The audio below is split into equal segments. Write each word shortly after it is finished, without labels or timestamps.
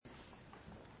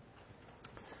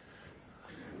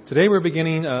Today we're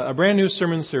beginning a brand new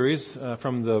sermon series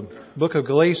from the book of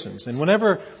Galatians. And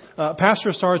whenever a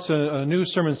pastor starts a new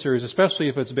sermon series, especially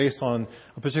if it's based on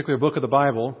a particular book of the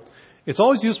Bible, it's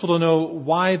always useful to know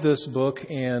why this book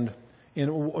and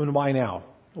why now.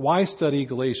 Why study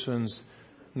Galatians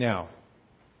now?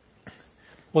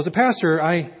 Well, as a pastor,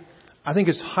 I think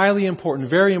it's highly important,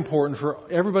 very important for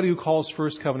everybody who calls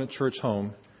First Covenant Church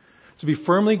home to be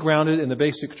firmly grounded in the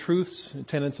basic truths,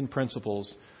 tenets, and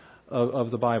principles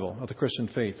of the Bible, of the Christian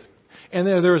faith. And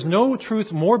there is no truth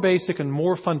more basic and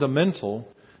more fundamental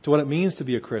to what it means to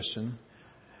be a Christian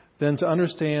than to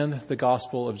understand the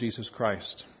gospel of Jesus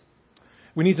Christ.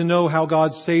 We need to know how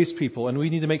God saves people, and we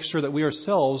need to make sure that we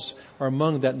ourselves are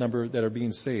among that number that are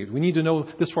being saved. We need to know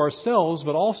this for ourselves,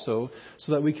 but also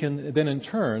so that we can then in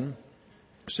turn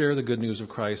share the good news of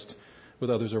Christ with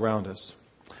others around us.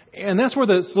 And that's where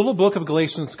this little book of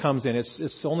Galatians comes in.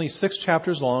 It's only 6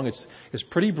 chapters long. It's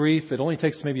pretty brief. It only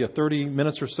takes maybe 30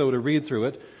 minutes or so to read through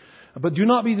it. But do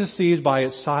not be deceived by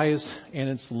its size and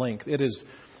its length. It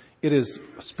is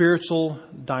spiritual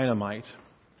dynamite.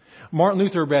 Martin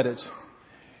Luther read it,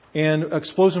 and an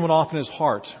explosion went off in his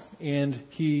heart, and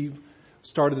he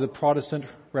started the Protestant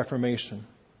Reformation.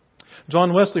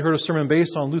 John Wesley heard a sermon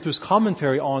based on Luther's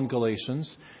commentary on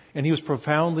Galatians, and he was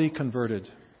profoundly converted.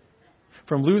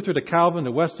 From Luther to Calvin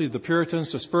to Wesley to the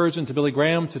Puritans to Spurgeon to Billy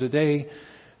Graham to today,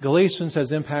 Galatians has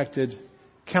impacted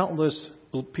countless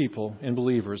people and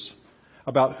believers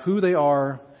about who they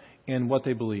are and what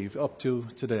they believe up to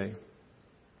today.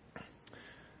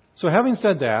 So having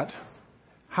said that,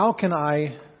 how can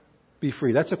I be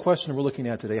free? That's a question we're looking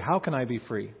at today. How can I be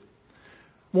free?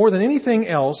 More than anything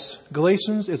else,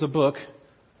 Galatians is a book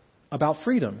about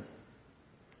freedom.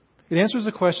 It answers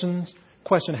the question,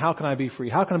 how can I be free?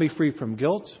 How can I be free from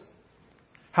guilt?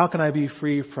 How can I be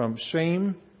free from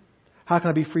shame? How can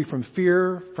I be free from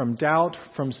fear, from doubt,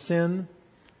 from sin?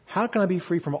 How can I be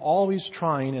free from always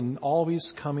trying and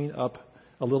always coming up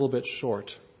a little bit short?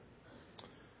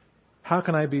 How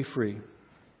can I be free?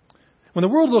 When the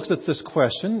world looks at this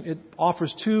question, it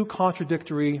offers 2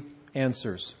 contradictory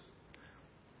answers.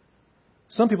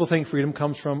 Some people think freedom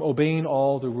comes from obeying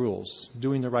all the rules,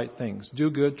 doing the right things. Do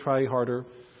good, try harder.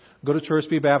 Go to church,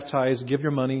 be baptized, give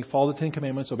your money, follow the 10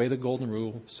 Commandments, obey the Golden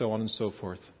Rule, so on and so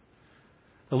forth.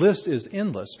 The list is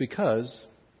endless because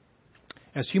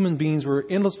as human beings, we're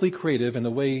endlessly creative in the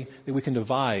way that we can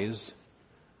devise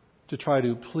to try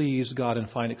to please God and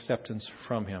find acceptance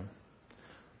from Him.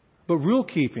 But rule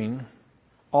keeping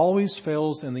always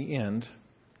fails in the end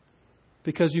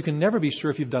because you can never be sure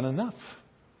if you've done enough,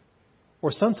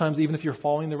 or sometimes even if you're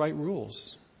following the right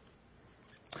rules.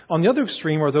 On the other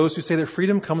extreme are those who say that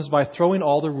freedom comes by throwing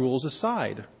all the rules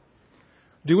aside.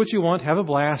 Do what you want, have a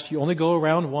blast. You only go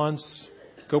around once.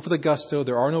 Go for the gusto.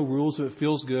 There are no rules. If it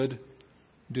feels good,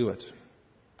 do it.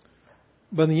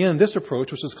 But in the end, this approach,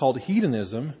 which is called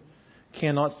hedonism,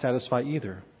 cannot satisfy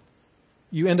either.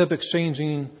 You end up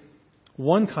exchanging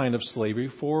one kind of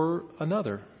slavery for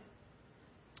another.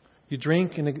 You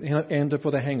drink and end up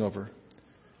with a hangover.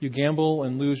 You gamble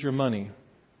and lose your money.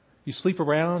 You sleep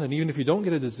around, and even if you don't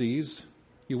get a disease,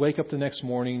 you wake up the next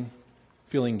morning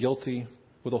feeling guilty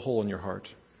with a hole in your heart.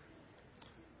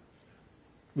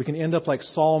 We can end up like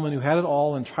Solomon, who had it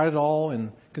all and tried it all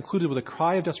and concluded with a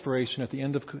cry of desperation at the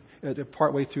end of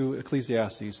partway through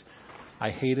Ecclesiastes. I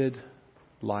hated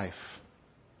life.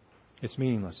 It's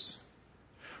meaningless.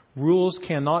 Rules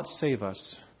cannot save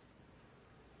us,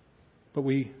 but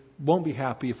we won't be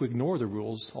happy if we ignore the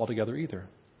rules altogether either.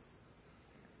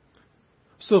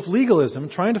 So if legalism,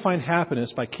 trying to find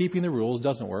happiness by keeping the rules,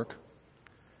 doesn't work,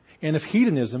 and if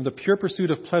hedonism, the pure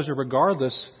pursuit of pleasure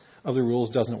regardless of the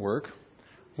rules, doesn't work,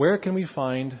 where can we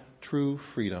find true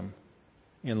freedom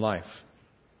in life?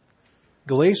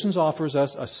 Galatians offers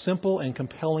us a simple and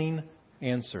compelling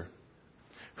answer.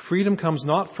 Freedom comes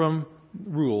not from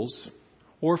rules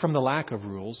or from the lack of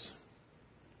rules.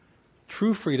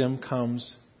 True freedom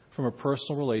comes from a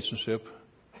personal relationship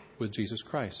with Jesus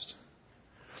Christ.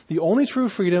 The only true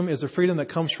freedom is the freedom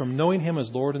that comes from knowing Him as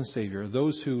Lord and Savior.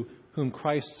 Those whom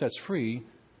Christ sets free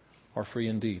are free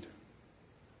indeed.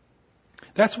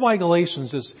 That's why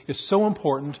Galatians is so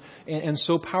important and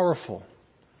so powerful.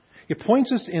 It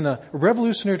points us in a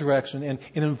revolutionary direction and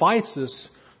invites us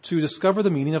to discover the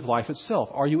meaning of life itself.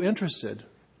 Are you interested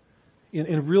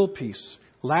in real peace,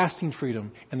 lasting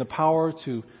freedom, and the power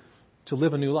to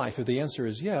live a new life? If the answer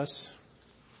is yes,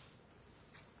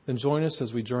 then join us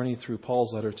as we journey through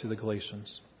Paul's letter to the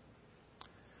Galatians.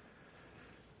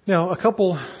 Now, a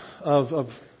couple of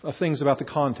things about the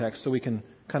context so we can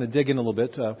kind of dig in a little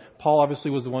bit. Paul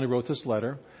obviously was the one who wrote this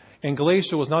letter. And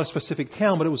Galatia was not a specific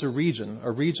town, but it was a region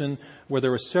where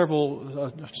there were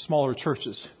several smaller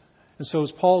churches. And so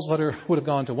Paul's letter would have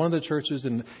gone to one of the churches,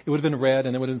 and it would have been read,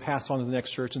 and it would have been passed on to the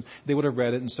next church, and they would have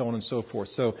read it, and so on and so forth.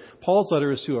 So Paul's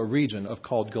letter is to a region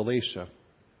called Galatia.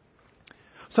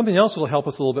 Something else that will help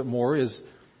us a little bit more is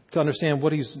to understand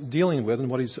what he's dealing with and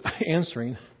what he's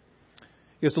answering,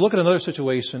 is to look at another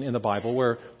situation in the Bible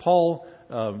where Paul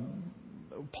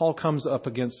comes up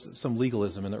against some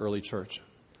legalism in the early church.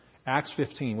 Acts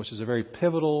 15, which is a very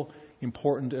pivotal,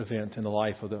 important event in the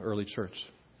life of the early church.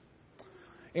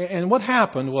 And what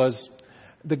happened was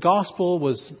the gospel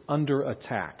was under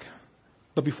attack.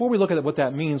 But before we look at what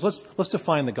that means, let's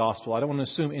define the gospel. I don't want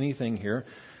to assume anything here.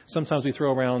 Sometimes we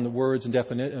throw around the words and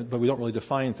definitions, but we don't really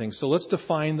define things. So let's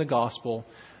define the gospel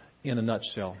in a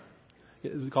nutshell.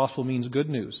 The gospel means good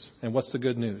news. And what's the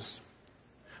good news?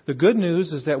 The good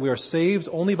news is that we are saved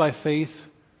only by faith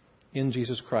in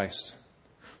Jesus Christ,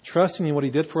 trusting in what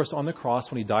He did for us on the cross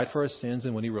when He died for our sins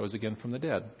and when He rose again from the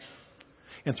dead.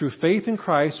 And through faith in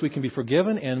Christ, we can be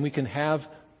forgiven and we can have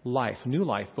life, new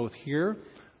life, both here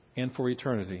and for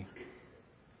eternity.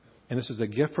 And this is a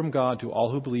gift from God to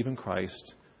all who believe in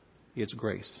Christ. It's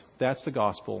grace. That's the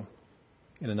gospel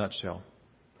in a nutshell.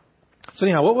 So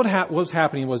anyhow, what was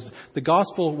happening was the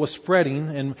gospel was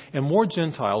spreading and more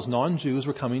Gentiles, non-Jews,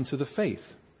 were coming to the faith.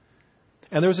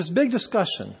 And there was this big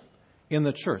discussion in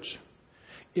the church.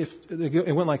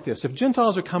 It went like this. If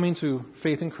Gentiles are coming to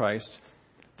faith in Christ,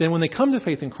 then when they come to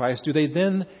faith in Christ, do they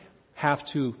then have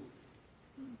to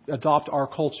adopt our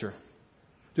culture?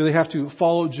 Do they have to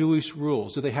follow Jewish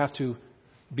rules? Do they have to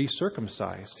be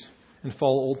circumcised and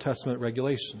follow Old Testament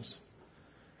regulations?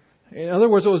 In other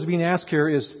words, what was being asked here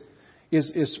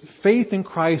is faith in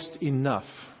Christ enough?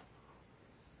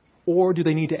 Or do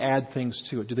they need to add things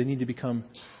to it? Do they need to become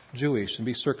Jewish and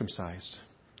be circumcised?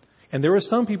 And there were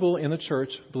some people in the church,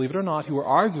 believe it or not, who were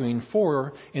arguing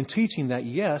for and teaching that,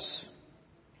 yes,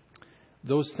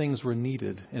 those things were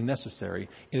needed and necessary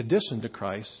in addition to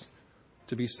Christ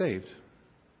to be saved.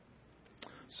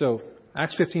 So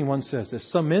Acts 15:1 says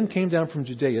this: some men came down from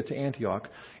Judea to Antioch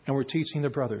and were teaching the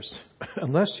brothers,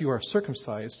 unless you are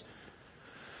circumcised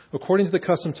according to the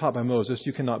custom taught by Moses,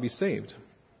 you cannot be saved.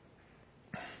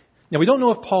 Now, we don't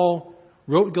know if Paul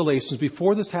wrote Galatians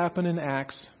before this happened in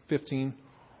Acts 15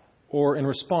 or in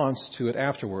response to it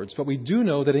afterwards. But we do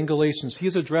know that in Galatians, he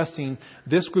is addressing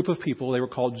this group of people. They were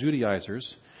called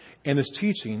Judaizers, and is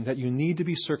teaching that you need to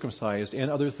be circumcised and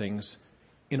other things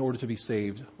in order to be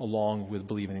saved, along with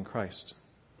believing in Christ.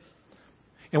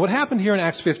 And what happened here in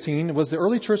Acts 15 was the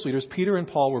early church leaders, Peter and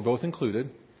Paul were both included,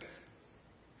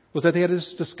 was that they had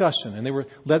this discussion, and they were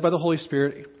led by the Holy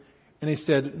Spirit, and they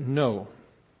said, no,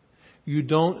 you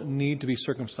don't need to be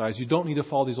circumcised. You don't need to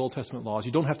follow these Old Testament laws.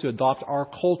 You don't have to adopt our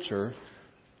culture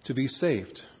to be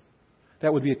saved.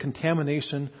 That would be a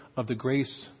contamination of the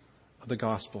grace of the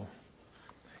gospel.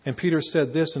 And Peter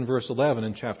said this in verse 11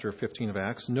 in chapter 15 of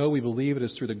Acts: no, we believe it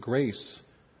is through the grace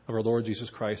of our Lord Jesus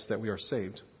Christ that we are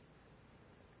saved.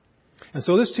 And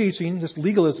so this teaching, this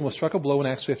legalism, was struck a blow in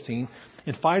Acts 15,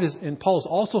 and Paul is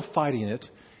also fighting it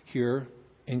here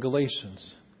in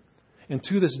Galatians. And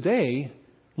to this day,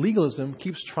 legalism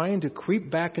keeps trying to creep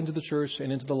back into the church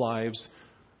and into the lives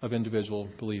of individual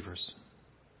believers.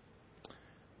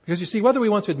 Because you see, whether we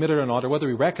want to admit it or not, or whether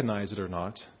we recognize it or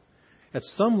not, at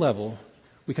some level,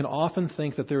 we can often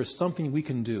think that there is something we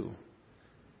can do,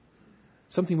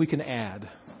 something we can add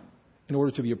in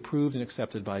order to be approved and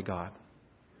accepted by God.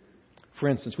 For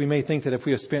instance, we may think that if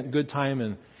we have spent good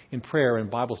time in prayer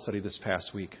and Bible study this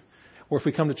past week, or if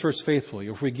we come to church faithfully,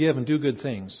 or if we give and do good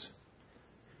things,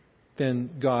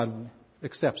 then God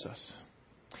accepts us.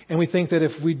 And we think that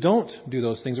if we don't do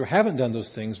those things or haven't done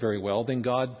those things very well, then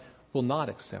God will not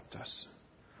accept us.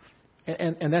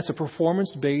 And that's a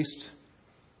performance-based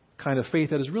kind of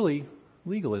faith that is really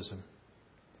legalism.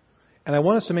 And I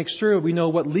want us to make sure we know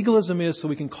what legalism is so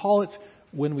we can call it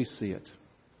when we see it.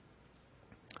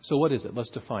 So what is it?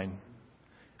 Let's define.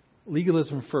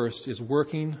 Legalism first is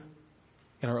working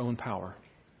in our own power.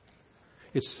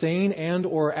 It's saying and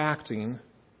or acting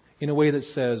in a way that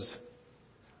says,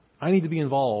 I need to be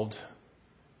involved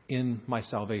in my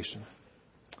salvation.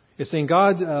 It's saying,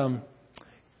 God,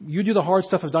 you do the hard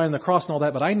stuff of dying on the cross and all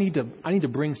that, but I need to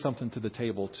bring something to the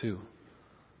table too.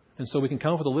 And so we can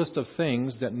come up with a list of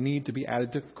things that need to be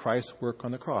added to Christ's work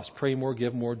on the cross. Pray more,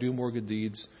 give more, do more good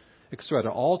deeds,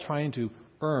 etc. All trying to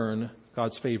earn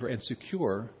God's favor and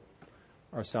secure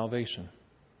our salvation.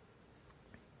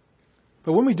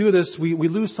 But when we do this, we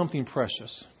lose something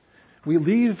precious. We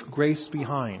leave grace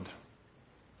behind.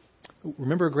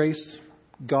 Remember grace?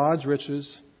 God's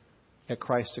riches at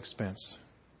Christ's expense.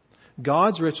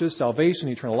 God's riches, salvation,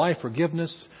 eternal life,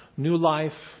 forgiveness, new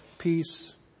life,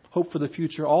 peace, hope for the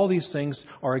future, all these things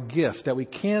are a gift that we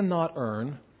cannot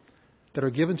earn, that are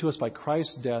given to us by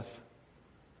Christ's death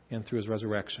and through His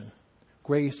resurrection.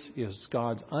 Grace is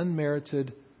God's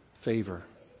unmerited favor.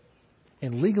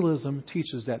 And legalism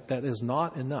teaches that that is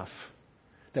not enough,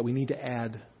 that we need to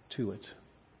add to it.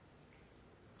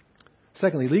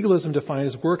 Secondly, legalism defined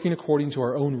as working according to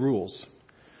our own rules.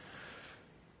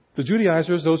 The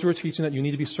Judaizers, those who were teaching that you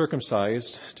need to be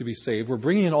circumcised to be saved, were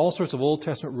bringing in all sorts of Old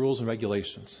Testament rules and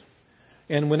regulations.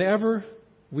 And whenever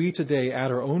we today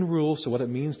add our own rules to what it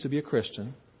means to be a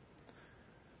Christian,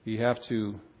 you have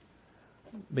to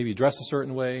maybe dress a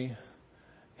certain way,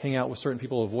 hang out with certain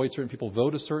people, avoid certain people,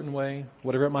 vote a certain way,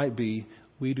 whatever it might be,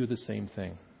 we do the same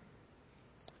thing.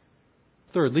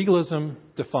 Third, legalism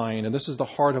defined, and this is the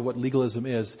heart of what legalism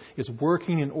is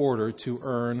working in order to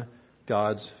earn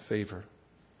God's favor.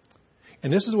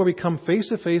 And this is where we come face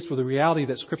to face with the reality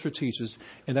that Scripture teaches,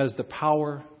 and that is the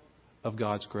power of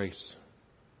God's grace.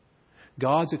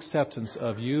 God's acceptance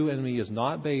of you and me is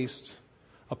not based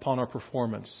upon our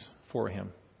performance for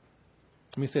Him.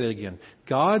 Let me say that again.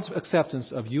 God's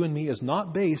acceptance of you and me is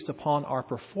not based upon our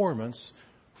performance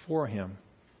for Him.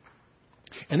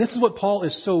 And this is what Paul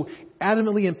is so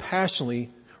adamantly and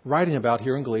passionately writing about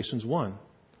here in Galatians 1.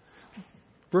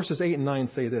 Verses 8 and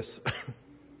 9 say this.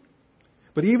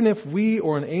 But even if we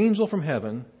or an angel from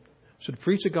heaven should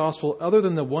preach a gospel other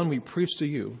than the one we preach to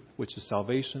you, which is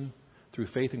salvation through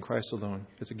faith in Christ alone,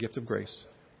 it's a gift of grace.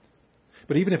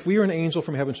 But even if we or an angel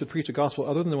from heaven should preach a gospel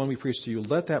other than the one we preach to you,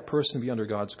 let that person be under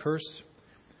God's curse.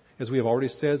 As we have already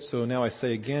said, so now I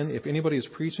say again, if anybody is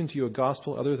preaching to you a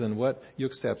gospel other than what you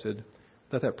accepted,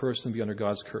 let that person be under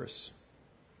God's curse.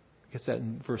 It's that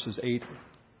in verses 8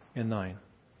 and 9.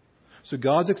 So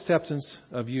God's acceptance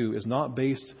of you is not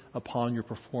based upon your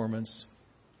performance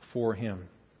for Him.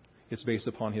 It's based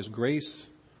upon His grace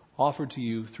offered to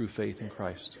you through faith in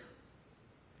Christ.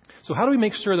 So how do we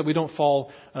make sure that we don't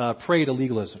fall prey to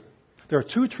legalism? There are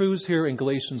two truths here in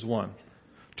Galatians 1.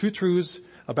 Two truths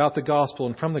about the gospel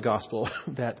and from the gospel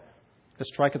that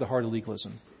strike at the heart of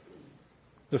legalism.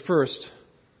 The first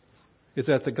is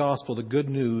that the gospel, the good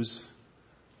news,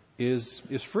 is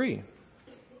free.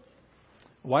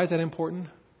 Why is that important?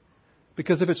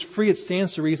 Because if it's free, it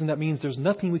stands to reason that means there's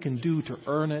nothing we can do to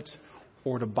earn it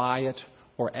or to buy it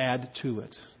or add to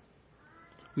it.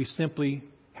 We simply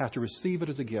have to receive it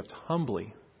as a gift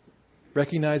humbly,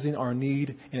 recognizing our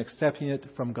need and accepting it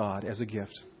from God as a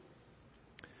gift.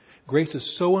 Grace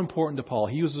is so important to Paul.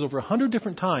 He uses over 100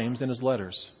 different times in his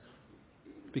letters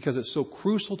because it's so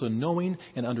crucial to knowing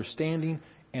and understanding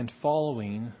and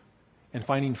following and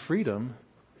finding freedom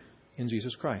in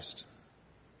Jesus Christ.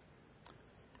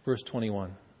 Verse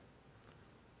 21.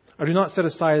 I do not set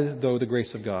aside, though, the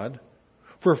grace of God.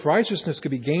 For if righteousness could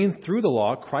be gained through the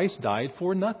law, Christ died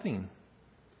for nothing.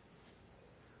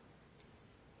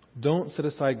 Don't set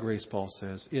aside grace, Paul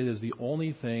says. It is the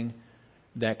only thing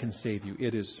that can save you.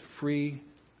 It is free,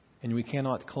 and we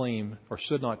cannot claim or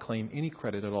should not claim any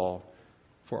credit at all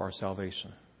for our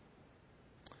salvation.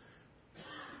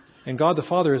 And God the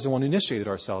Father is the one who initiated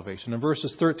our salvation. In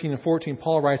verses 13 and 14,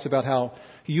 Paul writes about how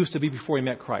he used to be before he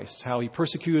met Christ, how he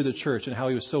persecuted the church, and how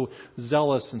he was so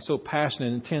zealous and so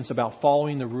passionate and intense about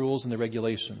following the rules and the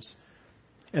regulations.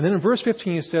 And then in verse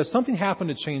 15, he says, something happened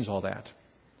to change all that.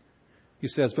 He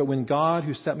says, but when God,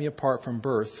 who set me apart from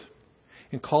birth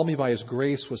and called me by His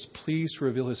grace, was pleased to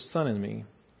reveal His Son in me,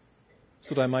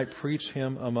 so that I might preach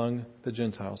Him among the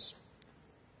Gentiles.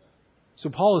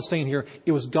 So Paul is saying here,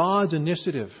 it was God's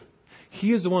initiative.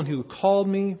 He is the one who called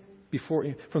me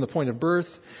from the point of birth.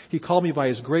 He called me by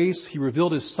His grace. He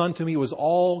revealed His Son to me. It was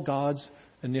all God's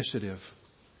initiative.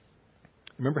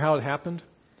 Remember how it happened?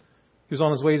 He was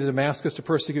on his way to Damascus to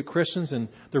persecute Christians, and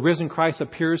the risen Christ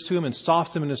appears to him and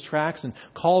stops him in his tracks and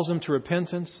calls him to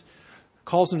repentance,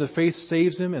 calls him to faith,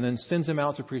 saves him, and then sends him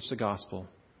out to preach the gospel.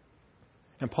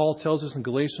 And Paul tells us in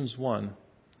Galatians 1,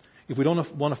 if we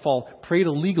don't want to fall prey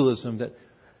to legalism, that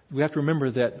we have to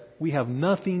remember that we have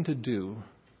nothing to do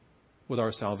with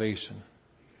our salvation.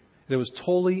 That it was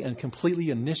totally and completely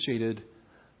initiated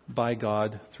by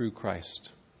God through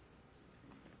Christ.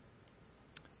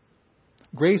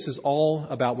 Grace is all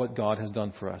about what God has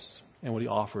done for us and what He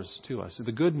offers to us.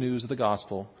 The good news of the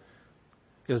gospel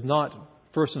is not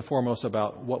first and foremost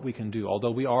about what we can do,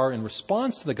 although we are in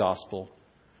response to the gospel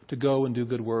to go and do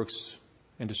good works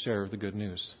and to share the good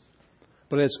news.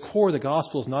 But at its core, the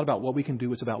gospel is not about what we can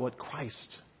do. It's about what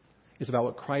Christ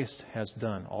has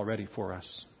done already for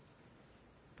us.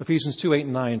 Ephesians 2:8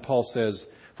 and 9, Paul says,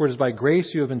 For it is by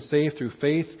grace you have been saved through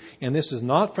faith, and this is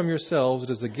not from yourselves, it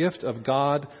is a gift of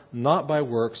God, not by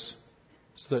works,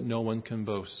 so that no one can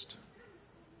boast.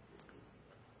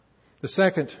 The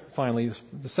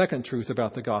second truth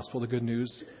about the gospel, the good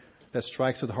news that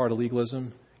strikes at the heart of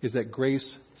legalism, is that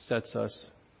grace sets us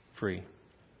free.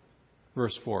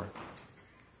 Verse 4.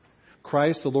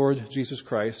 Christ, the Lord Jesus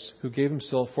Christ, who gave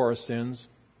himself for our sins.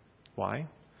 Why?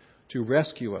 To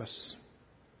rescue us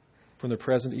from the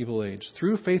present evil age.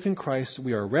 Through faith in Christ,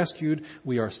 we are rescued.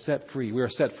 We are set free. We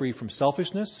are set free from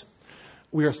selfishness.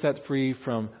 We are set free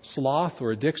from sloth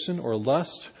or addiction or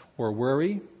lust or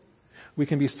worry. We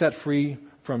can be set free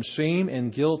from shame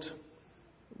and guilt.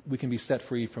 We can be set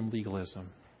free from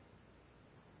legalism.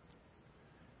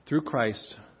 Through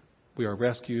Christ, we are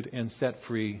rescued and set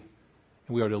free,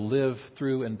 and we are to live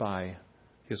through and by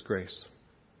His grace.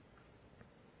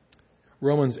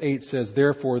 Romans 8 says,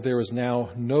 "Therefore there is now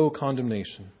no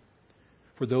condemnation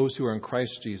for those who are in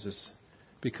Christ Jesus,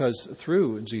 because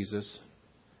through Jesus,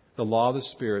 the law of the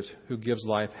Spirit who gives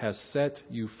life has set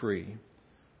you free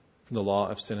from the law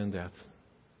of sin and death."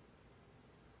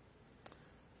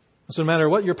 So no matter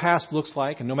what your past looks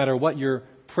like, and no matter what your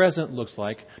present looks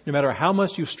like, no matter how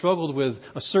much you've struggled with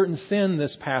a certain sin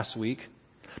this past week,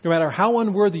 no matter how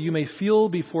unworthy you may feel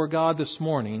before God this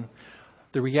morning,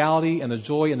 the reality and the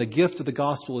joy and the gift of the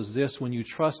gospel is this: when you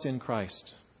trust in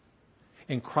Christ,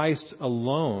 in Christ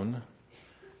alone,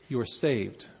 you are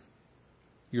saved.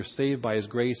 You're saved by His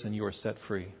grace and you are set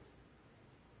free.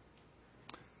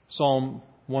 Psalm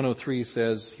 103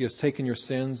 says, "He has taken your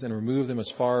sins and removed them as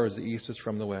far as the east is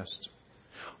from the west."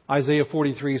 Isaiah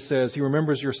 43 says, "He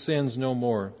remembers your sins no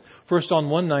more." 1 John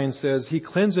 1:9 says, "He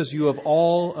cleanses you of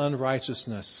all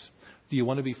unrighteousness." Do you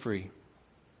want to be free?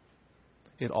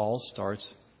 It all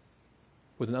starts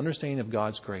with an understanding of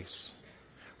God's grace,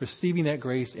 receiving that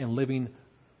grace and living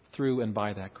through and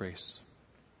by that grace.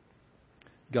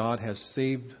 God has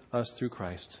saved us through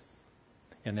Christ,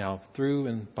 and now through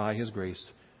and by His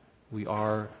grace, we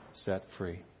are set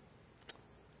free.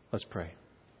 Let's pray.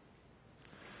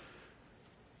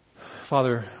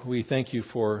 Father, we thank you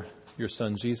for your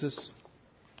Son, Jesus.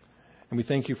 And we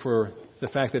thank you for the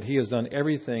fact that He has done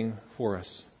everything for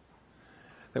us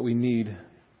that we need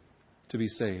to be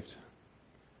saved.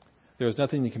 There is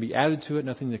nothing that can be added to it,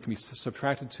 nothing that can be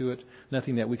subtracted to it,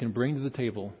 nothing that we can bring to the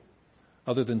table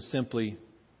other than simply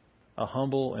a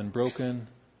humble and broken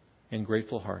and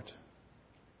grateful heart.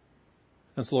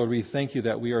 And so, Lord, we thank you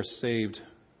that we are saved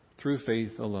through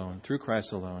faith alone, through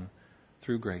Christ alone,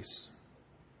 through grace.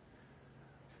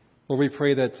 Lord, we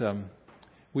pray that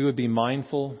we would be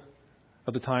mindful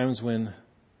of the times when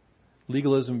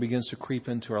legalism begins to creep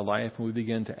into our life and we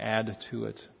begin to add to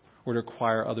it or to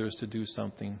require others to do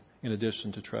something in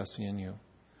addition to trusting in you.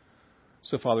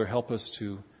 So, Father, help us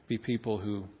to be people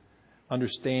who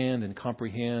understand and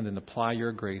comprehend and apply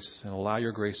your grace and allow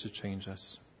your grace to change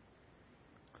us.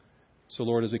 So,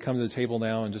 Lord, as we come to the table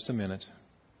now in just a minute,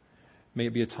 may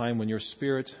it be a time when your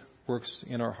Spirit works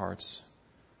in our hearts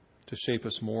to shape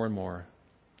us more and more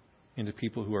into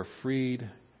people who are freed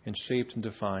and shaped and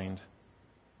defined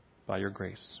by your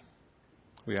grace.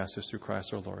 We ask this through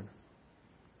Christ our Lord.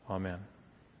 Amen.